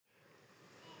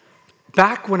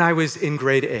Back when I was in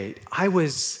grade 8, I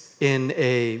was in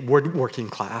a woodworking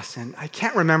class, and I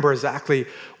can't remember exactly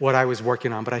what I was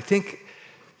working on, but I think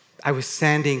I was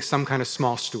sanding some kind of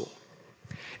small stool.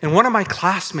 And one of my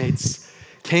classmates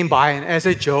came by and, as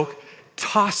a joke,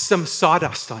 tossed some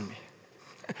sawdust on me.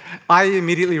 I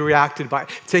immediately reacted by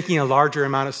taking a larger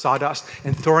amount of sawdust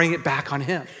and throwing it back on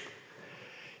him.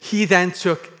 He then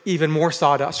took even more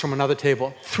sawdust from another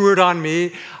table, threw it on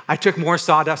me. I took more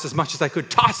sawdust, as much as I could,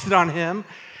 tossed it on him.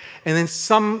 And then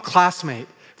some classmate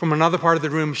from another part of the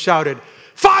room shouted,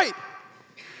 "Fight!"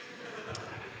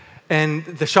 And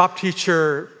the shop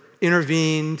teacher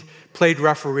intervened, played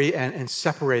referee, and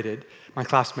separated my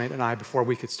classmate and I before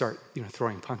we could start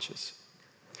throwing punches.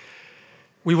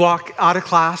 We walk out of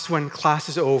class when class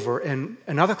is over, and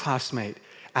another classmate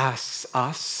asks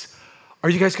us, "Are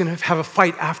you guys going to have a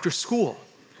fight after school?"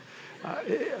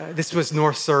 This was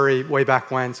North Surrey way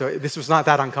back when, so this was not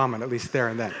that uncommon, at least there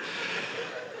and then.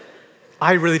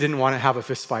 I really didn't want to have a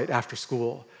fist fight after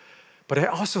school, but I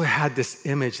also had this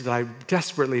image that I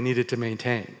desperately needed to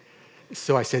maintain.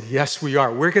 So I said, "Yes, we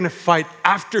are. We're going to fight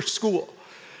after school."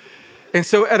 And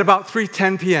so at about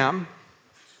 3:10 p.m.,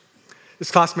 this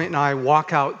classmate and I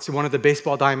walk out to one of the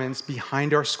baseball diamonds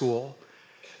behind our school.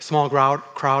 A small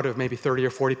crowd of maybe 30 or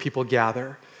 40 people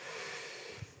gather.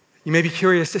 You may be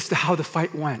curious as to how the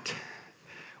fight went.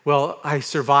 Well, I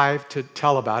survived to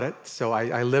tell about it, so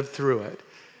I lived through it.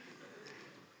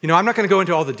 I'm not going to go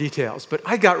into all the details, but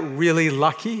I got really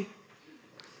lucky.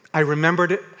 I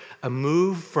remembered a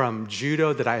move from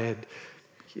judo that I had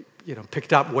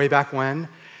picked up way back when,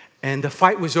 and the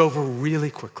fight was over really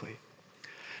quickly.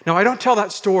 Now, I don't tell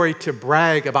that story to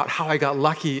brag about how I got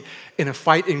lucky in a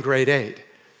fight in grade 8.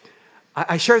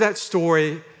 I share that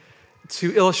story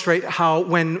to illustrate how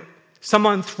when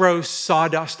someone throws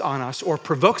sawdust on us or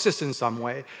provokes us in some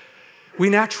way, we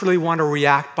naturally want to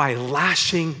react by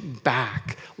lashing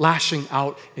back, lashing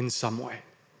out in some way.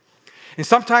 And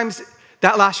sometimes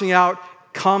that lashing out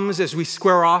comes as we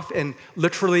square off and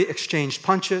literally exchange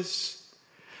punches.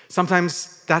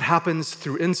 Sometimes that happens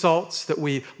through insults that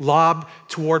we lob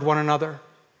toward one another.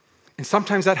 And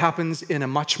sometimes that happens in a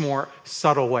much more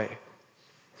subtle way.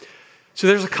 So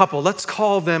there's a couple. Let's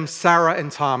call them Sarah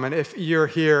and Tom. And if you're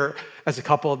here as a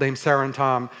couple named Sarah and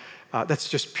Tom, that's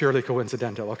just purely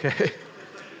coincidental, okay?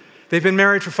 They've been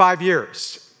married for 5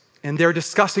 years, and they're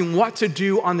discussing what to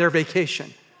do on their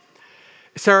vacation.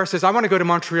 Sarah says, "I want to go to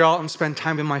Montreal and spend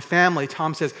time with my family."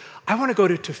 Tom says, "I want to go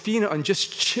to Tofino and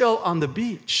just chill on the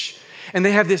beach." And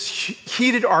they have this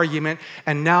heated argument,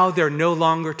 and now they're no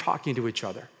longer talking to each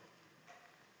other.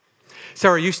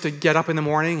 Sarah used to get up in the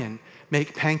morning and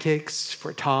make pancakes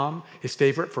for Tom, his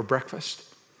favorite, for breakfast.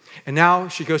 And now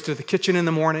she goes to the kitchen in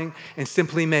the morning and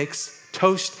simply makes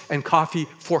toast and coffee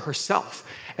for herself,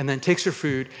 and then takes her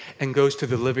food and goes to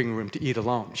the living room to eat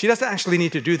alone. She doesn't actually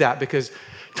need to do that because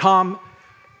Tom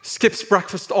skips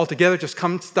breakfast altogether, just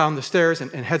comes down the stairs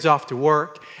and heads off to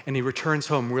work, and he returns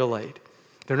home real late.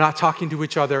 They're not talking to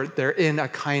each other. They're in a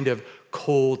kind of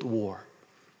cold war.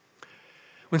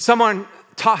 When someone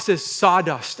tosses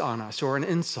sawdust on us or an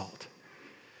insult,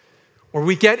 or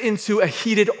we get into a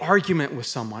heated argument with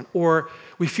someone, or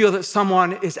we feel that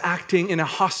someone is acting in a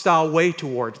hostile way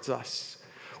towards us,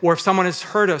 or if someone has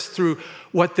hurt us through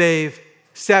what they've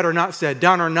said or not said,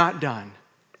 done or not done,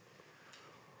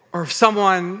 or if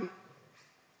someone,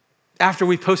 after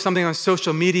we post something on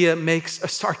social media, makes a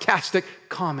sarcastic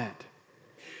comment,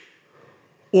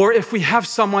 or if we have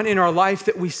someone in our life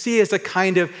that we see as a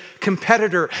kind of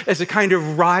competitor, as a kind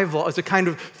of rival, as a kind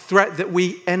of threat that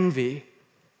we envy,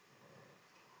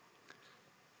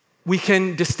 we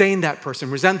can disdain that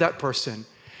person, resent that person,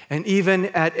 and even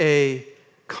at a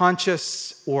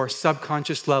conscious or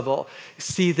subconscious level,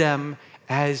 see them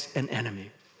as an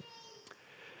enemy.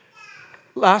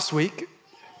 Last week,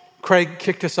 Craig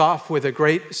kicked us off with a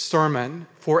great sermon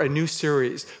for a new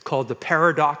series called The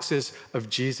Paradoxes of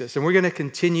Jesus. And we're going to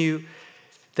continue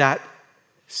that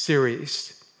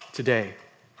series today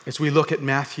as we look at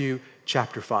Matthew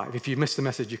chapter 5. If you missed the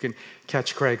message, you can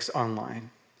catch Craig's online.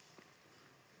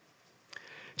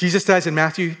 Jesus says in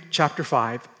Matthew chapter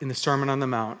 5, in the Sermon on the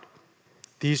Mount,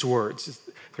 these words.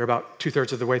 They're about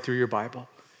 2/3 of the way through your Bible.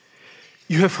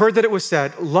 "You have heard that it was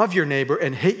said, 'Love your neighbor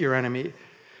and hate your enemy.'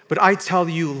 But I tell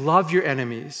you, love your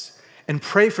enemies and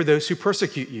pray for those who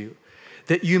persecute you,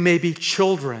 that you may be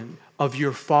children of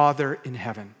your Father in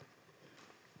heaven."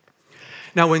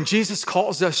 Now, when Jesus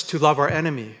calls us to love our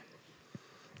enemy,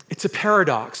 it's a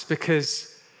paradox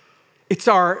because it's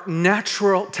our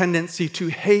natural tendency to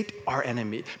hate our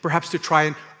enemy, perhaps to try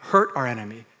and hurt our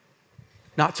enemy.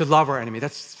 not to love our enemy.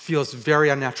 That feels very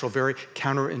unnatural, very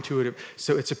counterintuitive.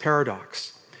 So it's a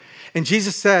paradox. And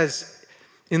Jesus says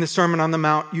in the Sermon on the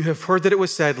Mount, you have heard that it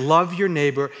was said, love your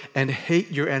neighbor and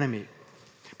hate your enemy.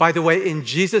 By the way, in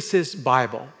Jesus'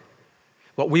 Bible,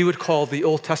 what we would call the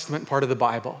Old Testament part of the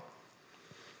Bible,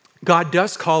 God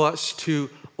does call us to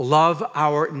love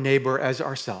our neighbor as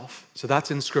ourselves. So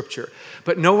that's in Scripture.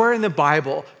 But nowhere in the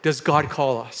Bible does God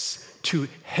call us to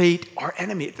hate our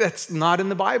enemy. That's not in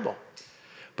the Bible.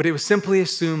 But it was simply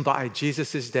assumed by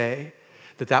Jesus' day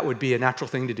that that would be a natural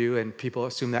thing to do, and people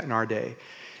assume that in our day.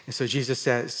 And so Jesus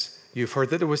says, you've heard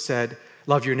that it was said,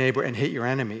 love your neighbor and hate your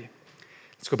enemy.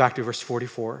 Let's go back to verse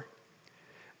 44.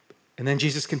 And then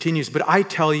Jesus continues, but I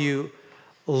tell you,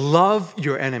 love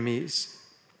your enemies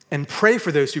and pray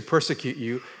for those who persecute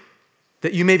you,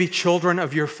 that you may be children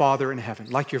of your Father in heaven,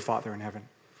 like your Father in heaven.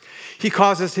 He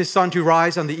causes his sun to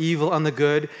rise on the evil and the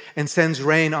good and sends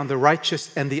rain on the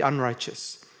righteous and the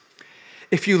unrighteous.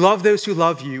 If you love those who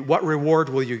love you, what reward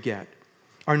will you get?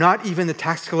 Are not even the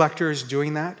tax collectors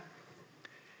doing that?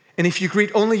 And if you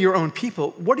greet only your own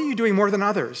people, what are you doing more than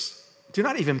others? Do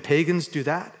not even pagans do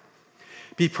that?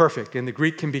 Be perfect. And the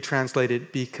Greek can be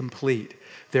translated, be complete.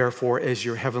 Therefore, as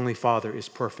your heavenly Father is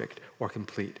perfect or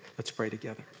complete. Let's pray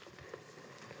together.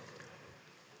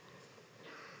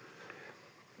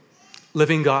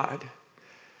 Living God,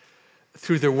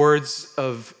 through the words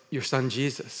of your Son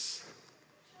Jesus,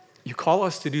 you call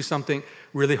us to do something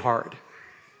really hard.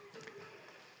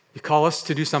 You call us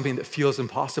to do something that feels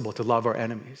impossible, to love our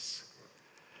enemies.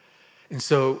 And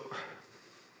so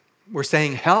we're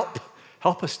saying, help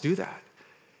us do that.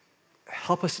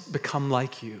 Help us become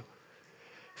like you.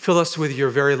 Fill us with your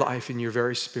very life and your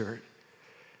very spirit,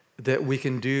 that we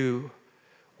can do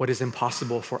what is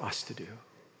impossible for us to do,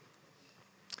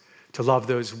 to love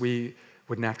those we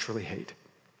would naturally hate.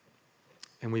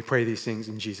 And we pray these things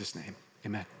in Jesus' name.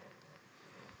 Amen.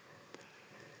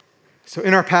 So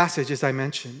in our passage, as I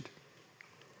mentioned,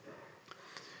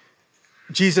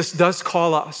 Jesus does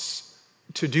call us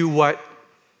to do what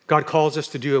God calls us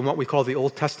to do in what we call the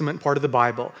Old Testament part of the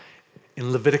Bible,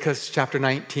 in Leviticus chapter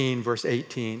 19, verse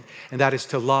 18, and that is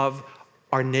to love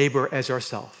our neighbor as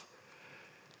ourselves.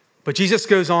 But Jesus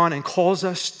goes on and calls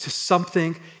us to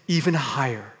something even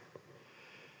higher,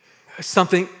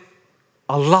 something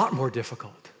a lot more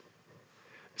difficult,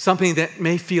 something that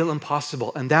may feel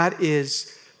impossible, and that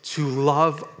is to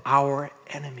love our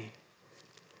enemy.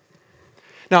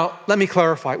 Now, let me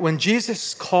clarify. When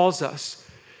Jesus calls us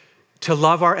to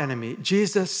love our enemy,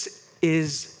 Jesus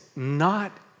is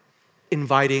not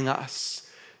inviting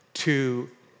us to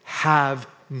have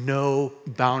no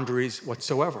boundaries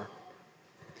whatsoever.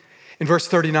 In verse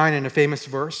 39, in a famous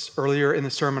verse earlier in the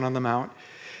Sermon on the Mount,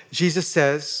 Jesus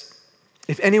says,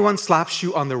 if anyone slaps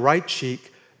you on the right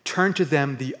cheek, turn to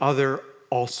them the other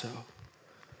also.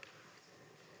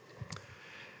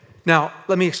 Now,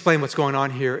 let me explain what's going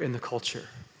on here in the culture.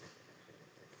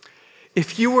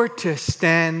 If you were to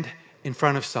stand in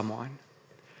front of someone,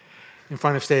 in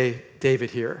front of, say,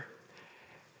 David here,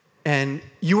 and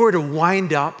you were to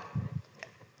wind up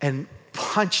and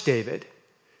punch David,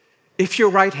 if you're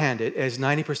right-handed, as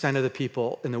 90% of the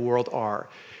people in the world are,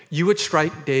 you would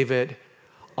strike David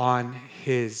on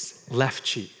his left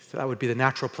cheek. So that would be the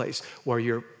natural place where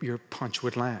your punch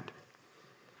would land.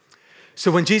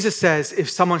 So when Jesus says, if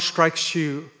someone strikes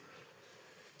you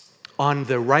on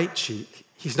the right cheek,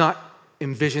 he's not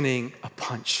envisioning a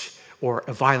punch or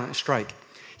a violent strike.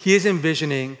 He is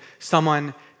envisioning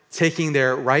someone taking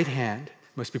their right hand,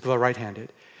 most people are right-handed,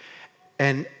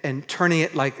 and turning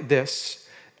it like this,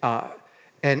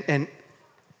 and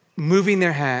moving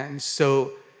their hands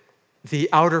so the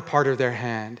outer part of their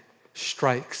hand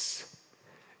strikes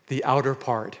the outer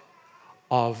part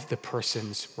of the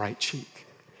person's right cheek.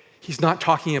 He's not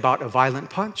talking about a violent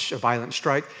punch, a violent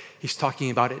strike. He's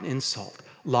talking about an insult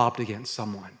lobbed against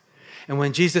someone. And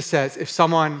when Jesus says, if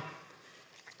someone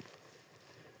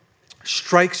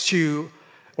strikes you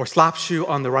or slaps you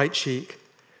on the right cheek,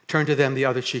 turn to them the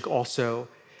other cheek also,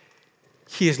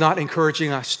 he is not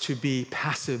encouraging us to be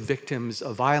passive victims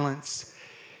of violence.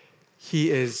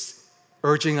 He is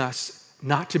urging us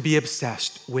not to be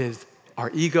obsessed with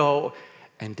our ego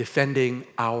and defending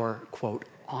our, quote,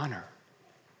 honor.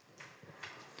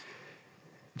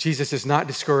 Jesus is not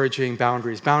discouraging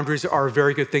boundaries. Boundaries are a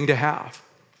very good thing to have.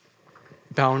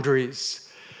 Boundaries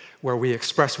where we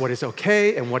express what is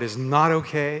okay and what is not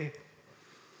okay.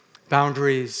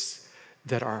 Boundaries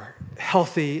that are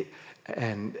healthy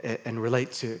and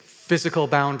relate to physical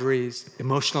boundaries,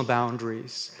 emotional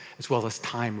boundaries, as well as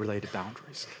time-related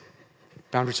boundaries.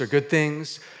 Boundaries are good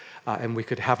things, and we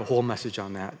could have a whole message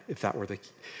on that if that were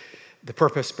the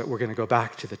purpose, but we're going to go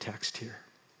back to the text here.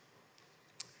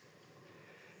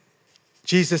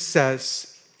 Jesus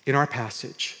says in our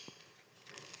passage,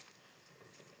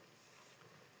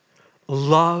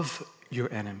 love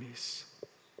your enemies.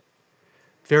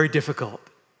 Very difficult,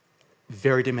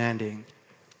 very demanding,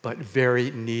 but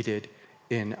very needed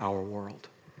in our world.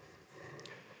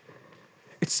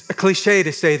 It's a cliche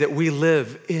to say that we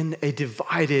live in a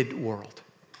divided world,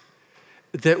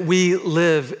 that we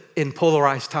live in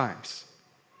polarized times.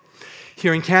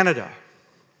 Here in Canada,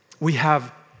 we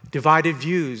have divided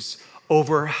views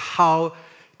over how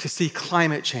to see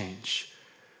climate change.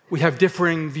 We have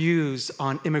differing views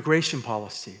on immigration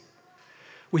policy.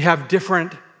 We have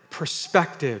different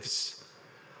perspectives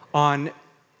on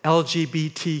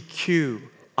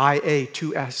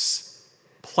LGBTQIA2S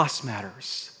plus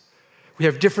matters. We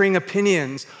have differing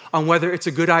opinions on whether it's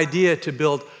a good idea to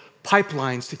build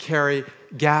pipelines to carry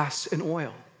gas and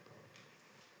oil.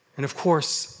 And of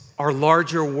course, our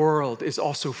larger world is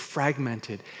also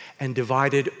fragmented and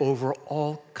divided over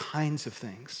all kinds of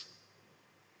things.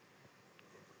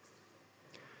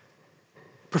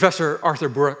 Professor Arthur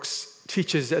Brooks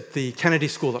teaches at the Kennedy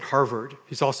School at Harvard.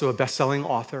 He's also a best-selling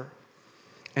author,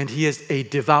 and he is a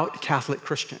devout Catholic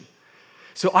Christian.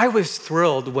 So I was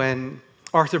thrilled when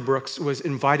Arthur Brooks was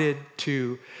invited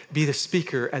to be the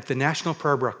speaker at the National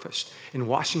Prayer Breakfast in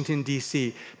Washington,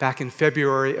 D.C. back in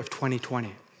February of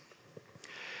 2020.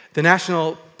 The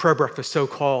National Prayer Breakfast,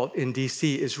 so-called in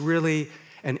D.C., is really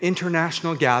an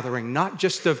international gathering, not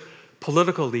just of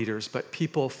political leaders, but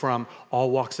people from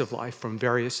all walks of life, from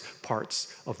various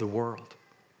parts of the world.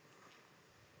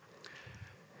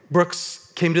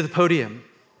 Brooks came to the podium,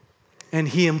 and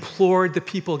he implored the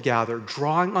people gathered,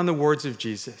 drawing on the words of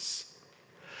Jesus.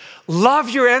 Love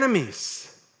your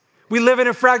enemies. We live in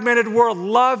a fragmented world.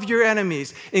 Love your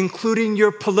enemies, including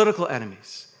your political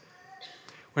enemies.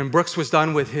 When Brooks was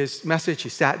done with his message, he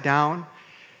sat down,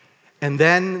 and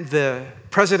then the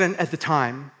president at the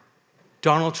time,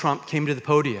 Donald Trump, came to the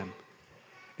podium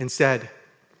and said,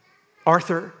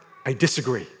 Arthur, I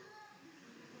disagree.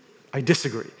 I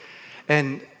disagree.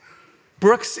 And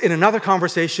Brooks, in another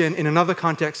conversation, in another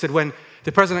context, said when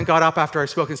the president got up after I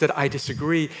spoke and said, I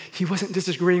disagree, he wasn't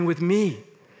disagreeing with me.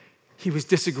 He was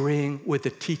disagreeing with the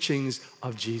teachings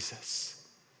of Jesus.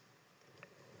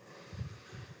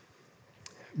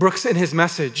 Brooks, in his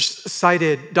message,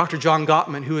 cited Dr. John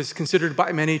Gottman, who is considered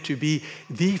by many to be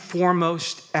the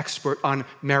foremost expert on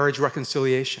marriage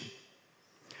reconciliation.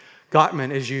 Gottman,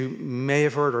 as you may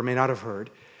have heard or may not have heard,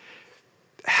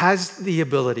 has the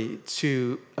ability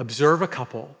to observe a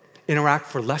couple interact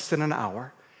for less than an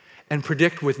hour and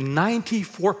predict with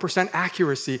 94%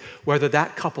 accuracy whether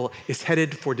that couple is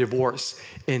headed for divorce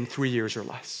in 3 years or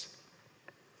less.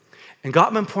 And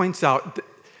Gottman points out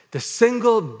the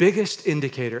single biggest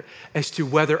indicator as to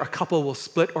whether a couple will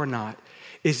split or not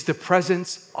is the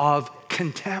presence of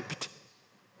contempt.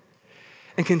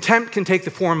 And contempt can take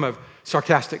the form of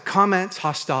sarcastic comments,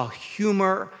 hostile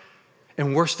humor,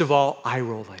 and worst of all,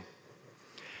 eye-rolling.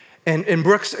 And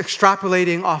Brooks,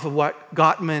 extrapolating off of what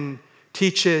Gottman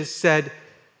teaches, said,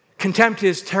 contempt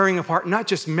is tearing apart not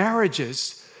just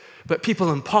marriages, but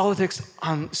people in politics,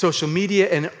 on social media,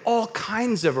 and in all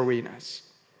kinds of arenas.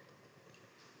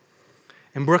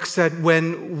 And Brooks said,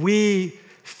 when we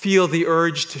feel the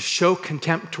urge to show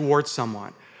contempt towards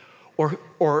someone or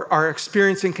are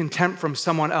experiencing contempt from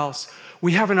someone else,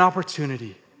 we have an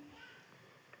opportunity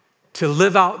to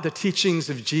live out the teachings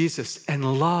of Jesus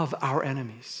and love our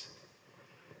enemies.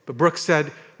 But Brooks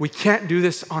said, we can't do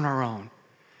this on our own.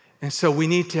 And so we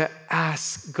need to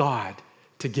ask God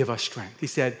to give us strength. He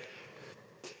said,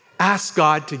 ask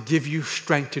God to give you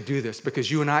strength to do this because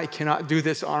you and I cannot do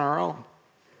this on our own.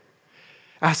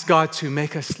 Ask God to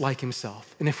make us like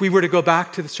himself. And if we were to go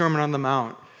back to the Sermon on the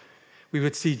Mount, we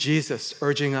would see Jesus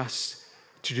urging us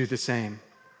to do the same.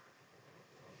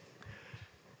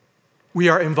 We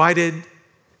are invited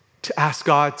to ask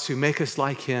God to make us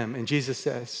like him. And Jesus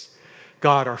says,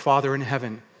 God, our Father in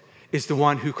heaven, is the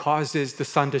one who causes the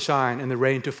sun to shine and the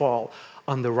rain to fall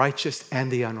on the righteous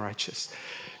and the unrighteous.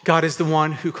 God is the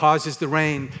one who causes the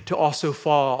rain to also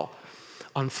fall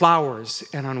on flowers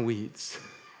and on weeds.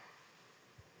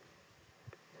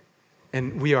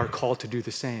 And we are called to do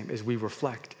the same as we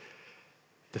reflect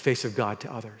the face of God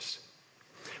to others.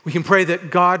 We can pray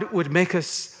that God would make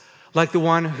us like the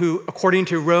one who, according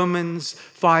to Romans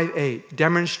 5:8,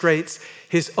 demonstrates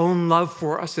his own love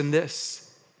for us in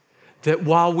this, that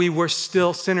while we were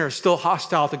still sinners, still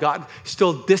hostile to God,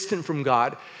 still distant from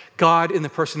God, God, in the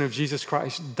person of Jesus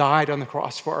Christ, died on the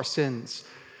cross for our sins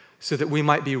so that we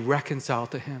might be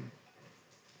reconciled to him.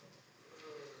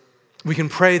 We can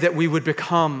pray that we would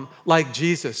become like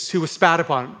Jesus, who was spat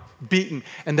upon, beaten,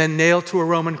 and then nailed to a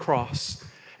Roman cross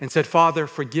and said, Father,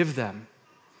 forgive them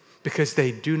because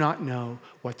they do not know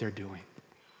what they're doing.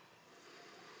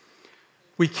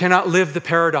 We cannot live the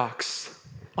paradox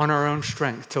on our own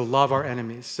strength to love our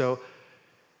enemies. So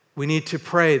we need to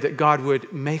pray that God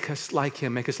would make us like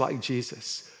him, make us like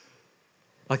Jesus,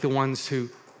 like the ones who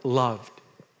loved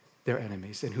their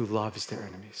enemies and who loves their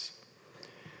enemies.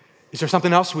 Is there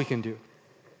something else we can do?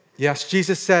 Yes,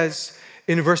 Jesus says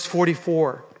in verse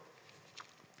 44,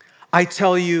 I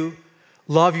tell you,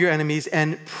 love your enemies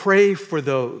and pray for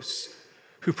those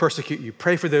who persecute you.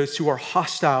 Pray for those who are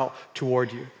hostile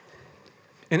toward you.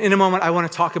 And in a moment, I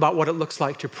want to talk about what it looks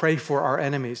like to pray for our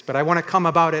enemies, but I want to come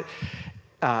about it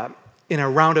in a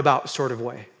roundabout sort of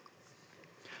way.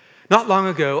 Not long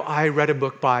ago, I read a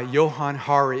book by Johann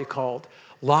Hari called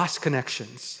Lost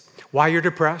Connections, Why You're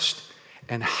Depressed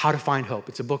and How to Find Hope.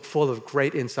 It's a book full of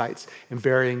great insights and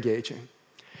very engaging.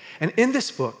 And in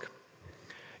this book,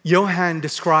 Johann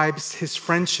describes his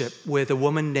friendship with a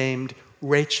woman named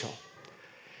Rachel.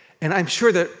 And I'm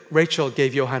sure that Rachel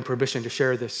gave Johann permission to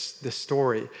share this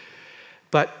story.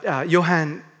 But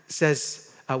Johann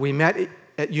says, we met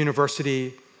at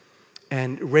university,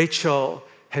 and Rachel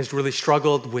has really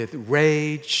struggled with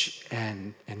rage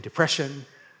and depression.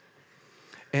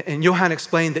 And Johann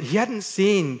explained that he hadn't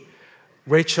seen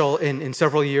Rachel in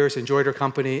several years, enjoyed her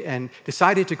company, and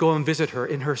decided to go and visit her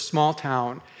in her small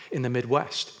town in the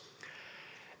Midwest.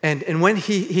 And when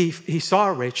he saw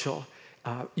Rachel,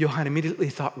 Johann immediately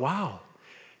thought, wow,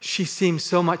 she seems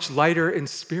so much lighter in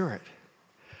spirit,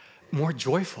 more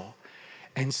joyful.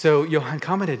 And so Johann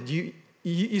commented,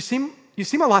 you seem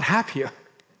a lot happier.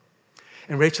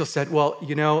 And Rachel said, well,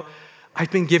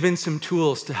 I've been given some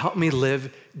tools to help me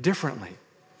live differently.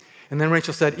 And then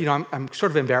Rachel said, I'm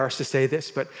sort of embarrassed to say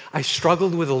this, but I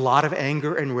struggled with a lot of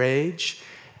anger and rage,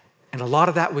 and a lot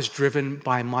of that was driven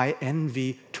by my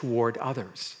envy toward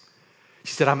others.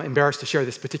 She said, I'm embarrassed to share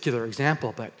this particular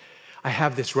example, but I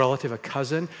have this relative, a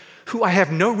cousin, who I have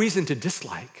no reason to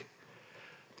dislike.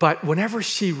 But whenever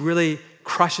she really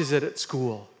crushes it at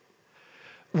school,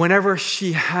 whenever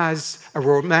she has a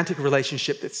romantic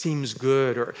relationship that seems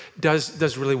good or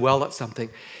does really well at something,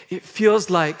 it feels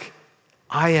like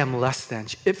I am less than.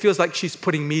 It feels like she's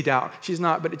putting me down. She's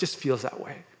not, but it just feels that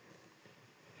way.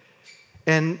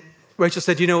 And Rachel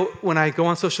said, when I go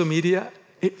on social media,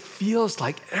 it feels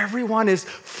like everyone is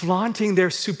flaunting their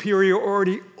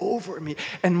superiority over me,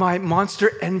 and my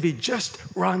monster envy just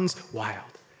runs wild.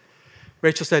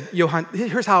 Rachel said, Johann,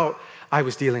 here's how I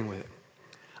was dealing with it.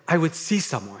 I would see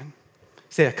someone,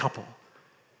 say a couple,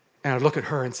 and I'd look at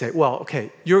her and say, well,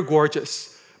 okay, you're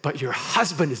gorgeous, but your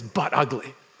husband is butt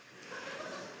ugly.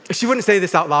 She wouldn't say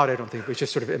this out loud, I don't think, but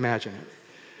just sort of imagine it.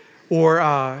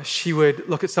 Or she would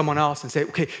look at someone else and say,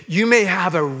 okay, you may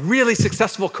have a really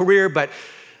successful career, but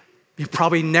you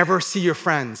probably never see your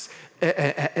friends,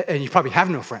 and you probably have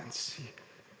no friends.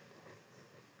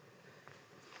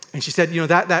 And she said,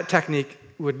 that technique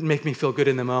would make me feel good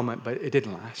in the moment, but it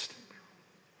didn't last.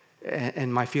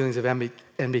 And my feelings of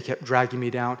envy kept dragging me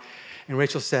down. And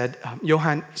Rachel said,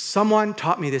 Johann, someone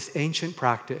taught me this ancient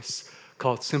practice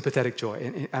called sympathetic joy,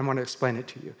 and I want to explain it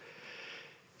to you.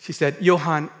 She said,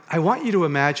 Johann, I want you to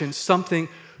imagine something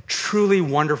truly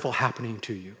wonderful happening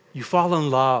to you. You fall in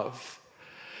love.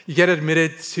 You get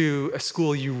admitted to a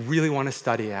school you really want to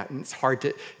study at, and it's hard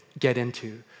to get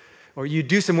into. Or you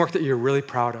do some work that you're really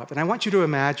proud of. And I want you to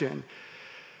imagine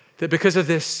that because of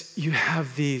this, you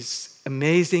have these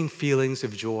amazing feelings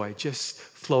of joy just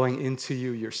flowing into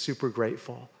you. You're super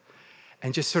grateful.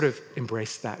 And just sort of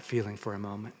embrace that feeling for a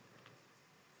moment.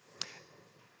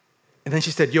 And then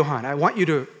she said, Johann, I want you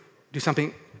to do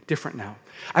something different now.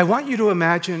 I want you to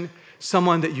imagine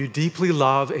someone that you deeply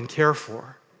love and care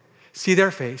for. See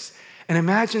their face and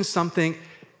imagine something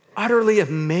utterly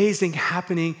amazing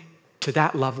happening to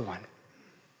that loved one.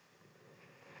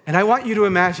 And I want you to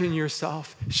imagine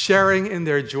yourself sharing in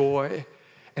their joy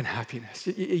and happiness.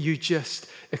 You just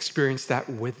experience that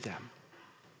with them.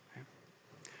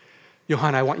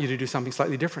 Johann, I want you to do something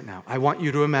slightly different now. I want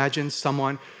you to imagine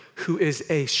someone who is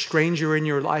a stranger in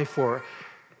your life or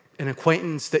an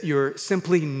acquaintance that you're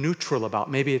simply neutral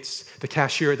about. Maybe it's the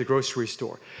cashier at the grocery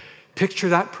store. Picture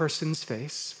that person's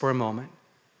face for a moment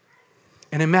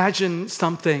and imagine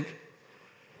something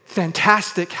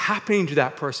fantastic happening to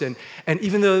that person. And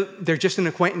even though they're just an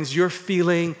acquaintance, you're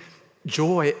feeling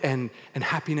joy and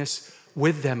happiness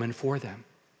with them and for them.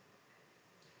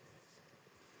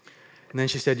 And then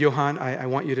she said, Johann, I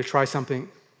want you to try something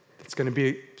that's going to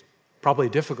be probably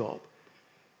difficult.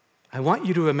 I want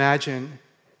you to imagine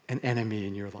an enemy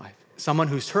in your life, someone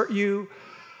who's hurt you,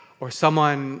 or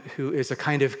someone who is a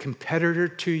kind of competitor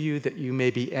to you that you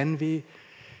maybe envy,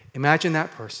 imagine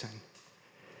that person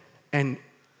and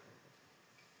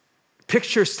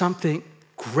picture something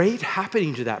great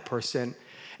happening to that person.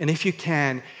 And if you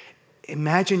can,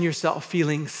 imagine yourself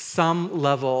feeling some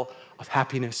level of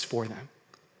happiness for them.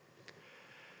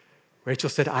 Rachel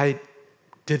said, I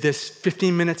did this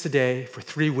 15 minutes a day for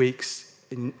 3 weeks,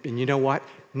 and you know what?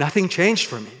 Nothing changed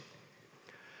for me.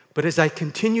 But as I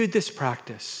continued this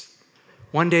practice,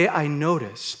 one day I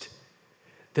noticed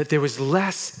that there was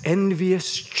less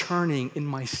envious churning in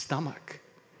my stomach,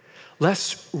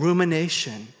 less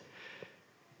rumination.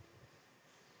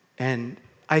 And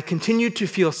I continued to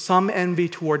feel some envy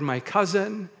toward my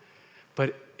cousin,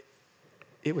 but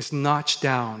it was notched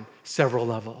down several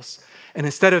levels. And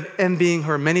instead of envying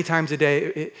her many times a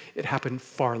day, it happened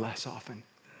far less often.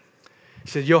 He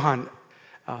said, Johan,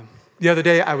 the other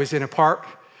day I was in a park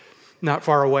not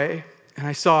far away, and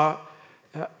I saw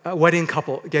a wedding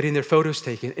couple getting their photos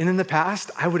taken. And in the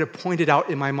past, I would have pointed out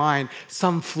in my mind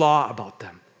some flaw about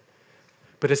them.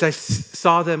 But as I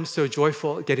saw them so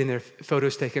joyful getting their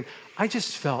photos taken, I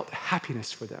just felt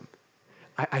happiness for them.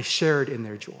 I shared in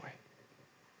their joy.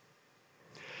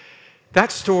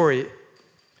 That story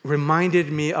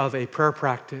reminded me of a prayer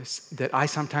practice that I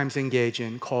sometimes engage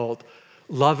in called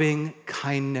loving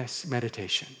kindness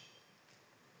meditation.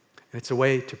 And it's a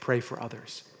way to pray for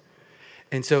others.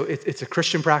 And so it's a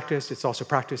Christian practice. It's also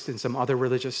practiced in some other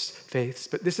religious faiths,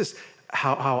 but this is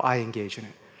how I engage in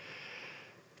it.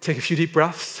 Take a few deep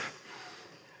breaths,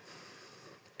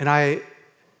 and I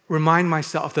remind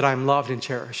myself that I'm loved and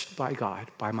cherished by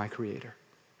God, by my Creator.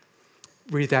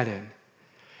 Breathe that in.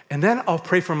 And then I'll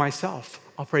pray for myself.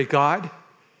 I'll pray, God,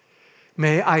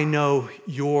 may I know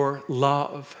your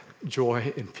love,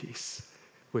 joy, and peace,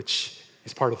 which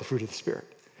is part of the fruit of the Spirit.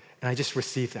 And I just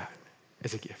receive that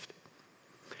as a gift.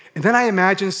 And then I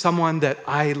imagine someone that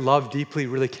I love deeply,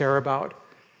 really care about.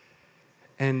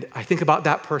 And I think about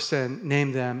that person,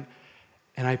 name them,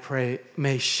 and I pray,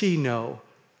 may she know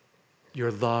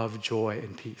your love, joy,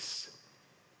 and peace.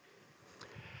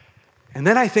 And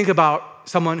then I think about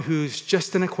someone who's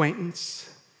just an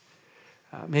acquaintance,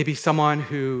 maybe someone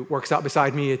who works out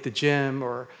beside me at the gym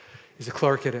or is a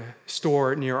clerk at a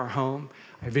store near our home.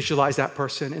 I visualize that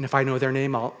person, and if I know their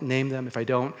name, I'll name them. If I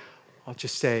don't, I'll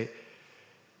just say,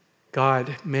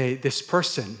 God, may this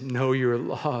person know your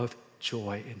love,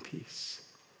 joy, and peace.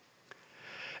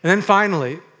 And then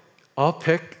finally, I'll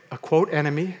pick a quote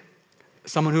enemy,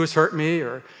 someone who has hurt me,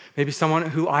 or maybe someone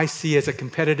who I see as a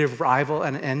competitive rival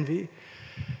and envy.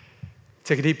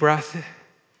 Take a deep breath,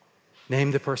 name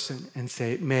the person, and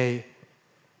say, may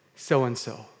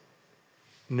so-and-so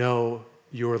know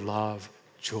your love,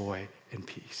 joy, and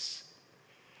peace.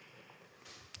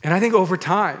 And I think over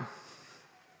time,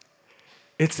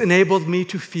 it's enabled me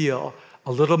to feel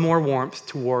a little more warmth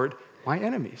toward my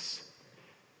enemies.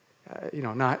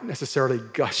 Not necessarily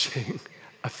gushing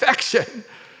affection,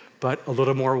 but a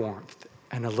little more warmth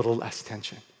and a little less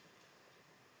tension.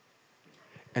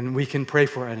 And we can pray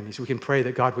for our enemies. We can pray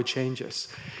that God would change us.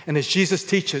 And as Jesus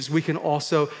teaches, we can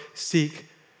also seek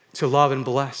to love and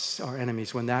bless our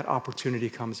enemies when that opportunity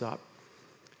comes up.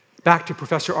 Back to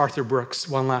Professor Arthur Brooks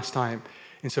one last time,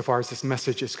 insofar as this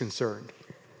message is concerned.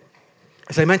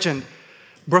 As I mentioned,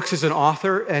 Brooks is an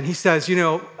author, and he says,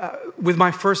 with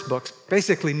my first books,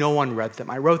 basically no one read them.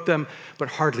 I wrote them, but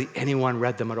hardly anyone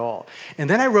read them at all. And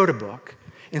then I wrote a book,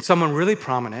 and someone really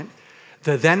prominent,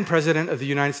 the then president of the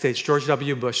United States, George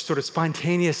W. Bush, sort of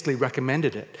spontaneously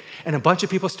recommended it. And a bunch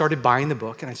of people started buying the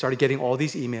book, and I started getting all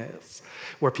these emails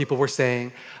where people were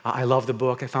saying, I love the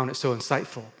book, I found it so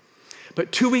insightful.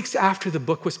 But 2 weeks after the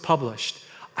book was published,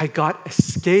 I got a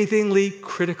scathingly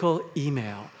critical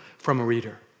email from a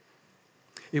reader.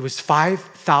 It was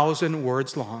 5,000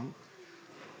 words long.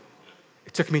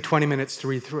 It took me 20 minutes to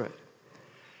read through it.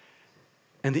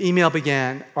 And the email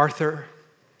began, Arthur,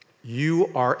 you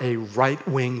are a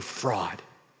right-wing fraud.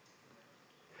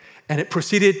 And it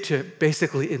proceeded to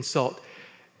basically insult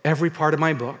every part of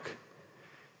my book.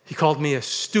 He called me a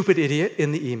stupid idiot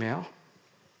in the email.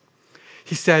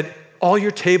 He said, all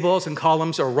your tables and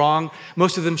columns are wrong.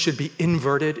 Most of them should be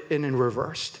inverted and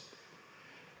reversed.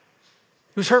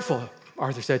 It was hurtful,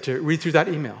 Arthur said, to read through that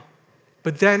email.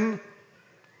 But then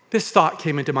this thought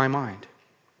came into my mind.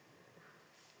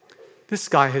 This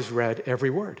guy has read every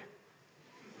word.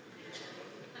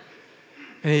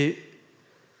 And he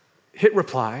hit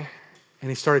reply, and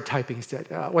he started typing. He said,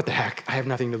 what the heck? I have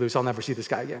nothing to lose. I'll never see this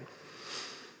guy again.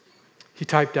 He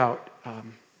typed out,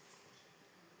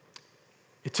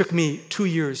 it took me 2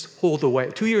 years,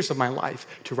 2 years of my life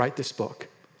to write this book.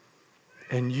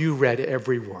 and you read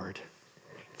every word.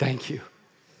 Thank you.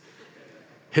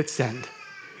 Hit send.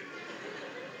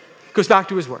 Goes back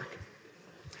to his work.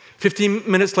 15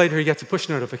 minutes later, he gets a push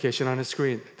notification on his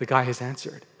screen. The guy has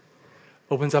answered.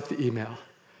 Opens up the email.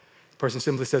 The person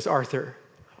simply says, Arthur,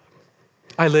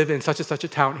 I live in such and such a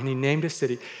town, and he named a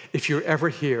city. If you're ever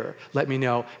here, let me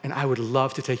know, and I would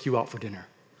love to take you out for dinner.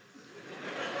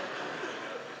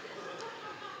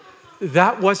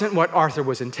 That wasn't what Arthur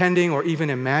was intending or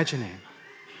even imagining,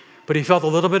 but he felt a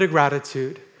little bit of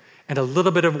gratitude and a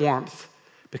little bit of warmth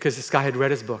because this guy had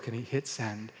read his book and he hit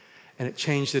send, and it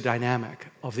changed the dynamic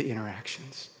of the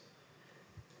interactions.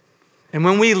 And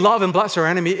when we love and bless our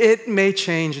enemy, it may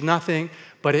change nothing,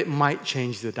 but it might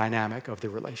change the dynamic of the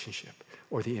relationship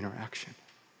or the interaction.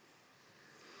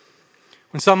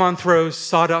 When someone throws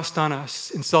sawdust on us,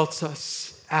 insults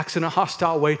us, acts in a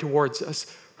hostile way towards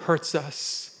us, hurts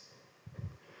us,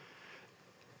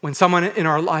 when someone in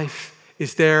our life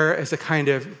is there as a kind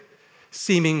of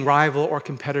seeming rival or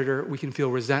competitor, we can feel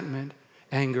resentment,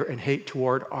 anger, and hate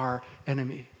toward our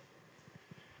enemy.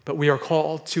 But we are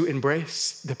called to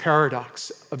embrace the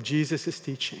paradox of Jesus'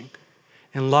 teaching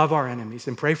and love our enemies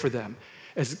and pray for them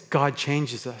as God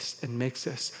changes us and makes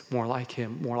us more like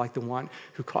him, more like the one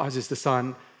who causes the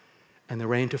sun and the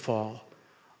rain to fall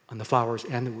on the flowers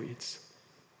and the weeds.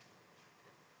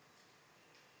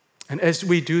 And as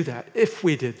we do that, if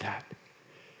we did that,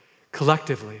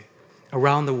 collectively,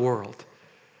 around the world,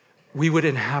 we would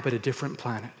inhabit a different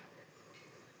planet.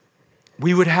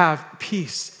 We would have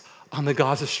peace on the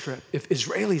Gaza Strip if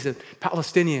Israelis and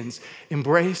Palestinians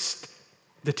embraced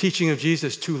the teaching of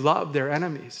Jesus to love their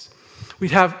enemies.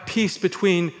 We'd have peace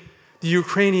between the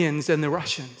Ukrainians and the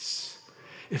Russians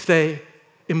if they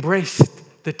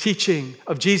embraced the teaching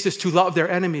of Jesus to love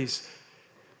their enemies.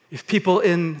 If people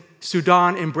in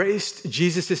Sudan embraced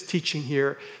Jesus' teaching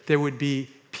here, there would be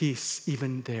peace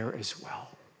even there as well.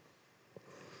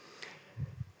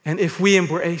 And if we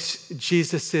embrace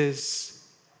Jesus'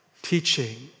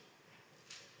 teaching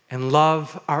and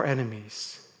love our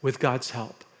enemies with God's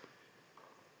help,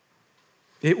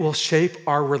 it will shape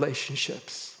our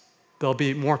relationships. There'll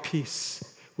be more peace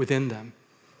within them.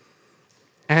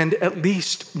 And at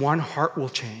least one heart will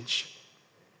change,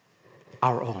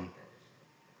 our own.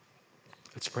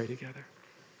 Let's pray together.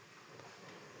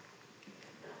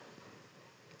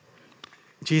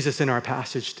 Jesus, in our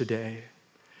passage today,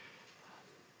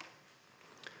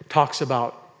 talks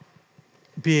about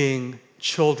being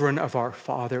children of our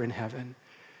Father in heaven,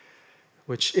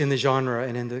 which in the genre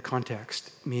and in the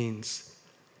context means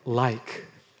like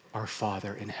our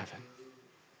Father in heaven.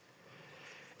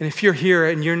 And if you're here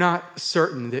and you're not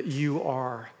certain that you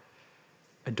are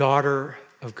a daughter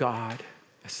of God,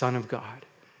 a son of God,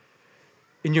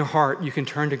 in your heart, you can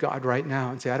turn to God right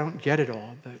now and say, I don't get it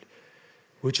all, but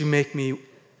would you make me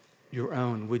your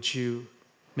own? Would you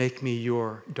make me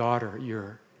your daughter,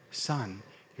 your son,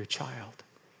 your child?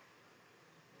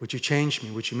 Would you change me?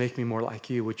 Would you make me more like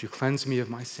you? Would you cleanse me of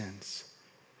my sins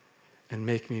and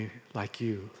make me like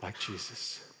you, like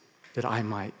Jesus, that I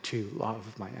might too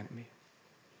love my enemy?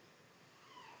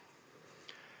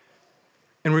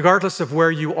 And regardless of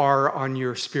where you are on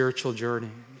your spiritual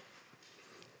journey,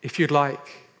 if you'd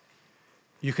like,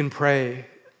 you can pray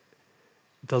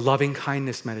the loving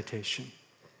kindness meditation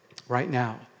right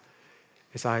now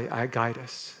as I guide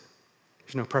us.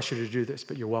 There's no pressure to do this,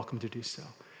 but you're welcome to do so.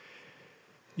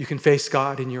 You can face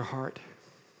God in your heart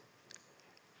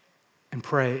and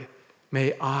pray,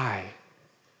 may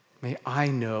I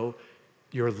know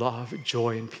your love,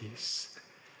 joy, and peace.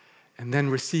 And then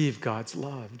receive God's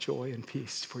love, joy, and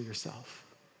peace for yourself.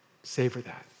 Savor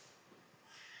that.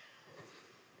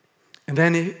 And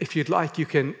then if you'd like, you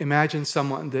can imagine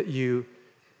someone that you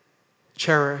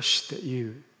cherish, that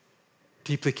you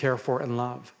deeply care for and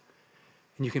love.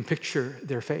 And you can picture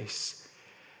their face.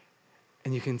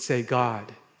 And you can say,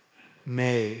 God,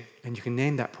 may, and you can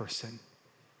name that person,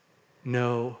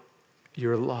 know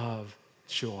your love,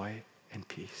 joy, and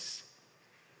peace.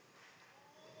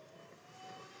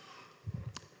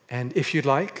 And if you'd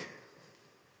like,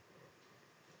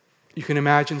 you can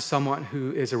imagine someone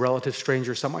who is a relative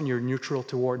stranger, someone you're neutral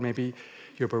toward, maybe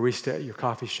your barista at your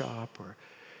coffee shop or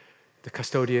the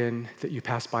custodian that you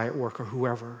pass by at work or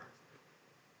whoever,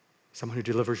 someone who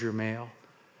delivers your mail.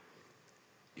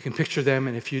 You can picture them,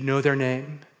 and if you know their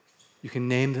name, you can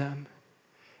name them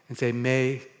and say,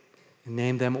 may, and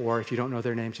name them, or if you don't know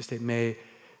their name, just say, may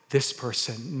this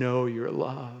person know your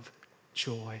love,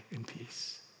 joy, and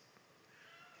peace.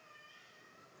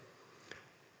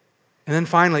 And then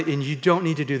finally, and you don't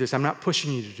need to do this, I'm not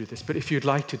pushing you to do this, but if you'd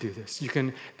like to do this, you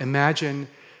can imagine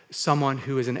someone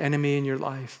who is an enemy in your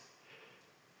life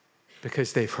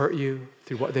because they've hurt you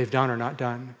through what they've done or not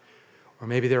done, or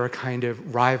maybe they're a kind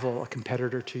of rival, a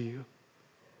competitor to you.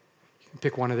 You can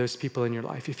pick one of those people in your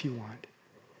life if you want.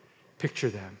 Picture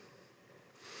them.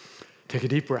 Take a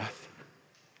deep breath.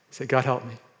 Say, God, help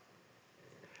me.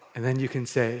 And then you can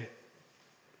say,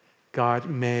 God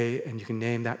may, and you can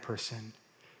name that person,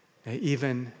 may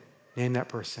even name that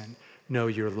person, know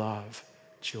your love,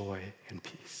 joy, and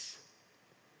peace.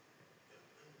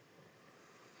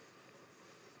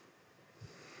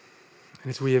 And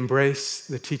as we embrace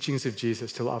the teachings of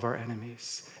Jesus to love our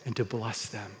enemies and to bless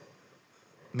them,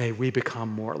 may we become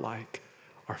more like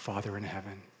our Father in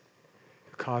heaven,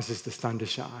 who causes the sun to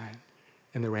shine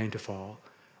and the rain to fall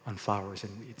on flowers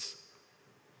and weeds.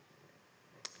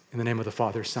 In the name of the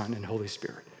Father, Son, and Holy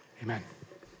Spirit, amen.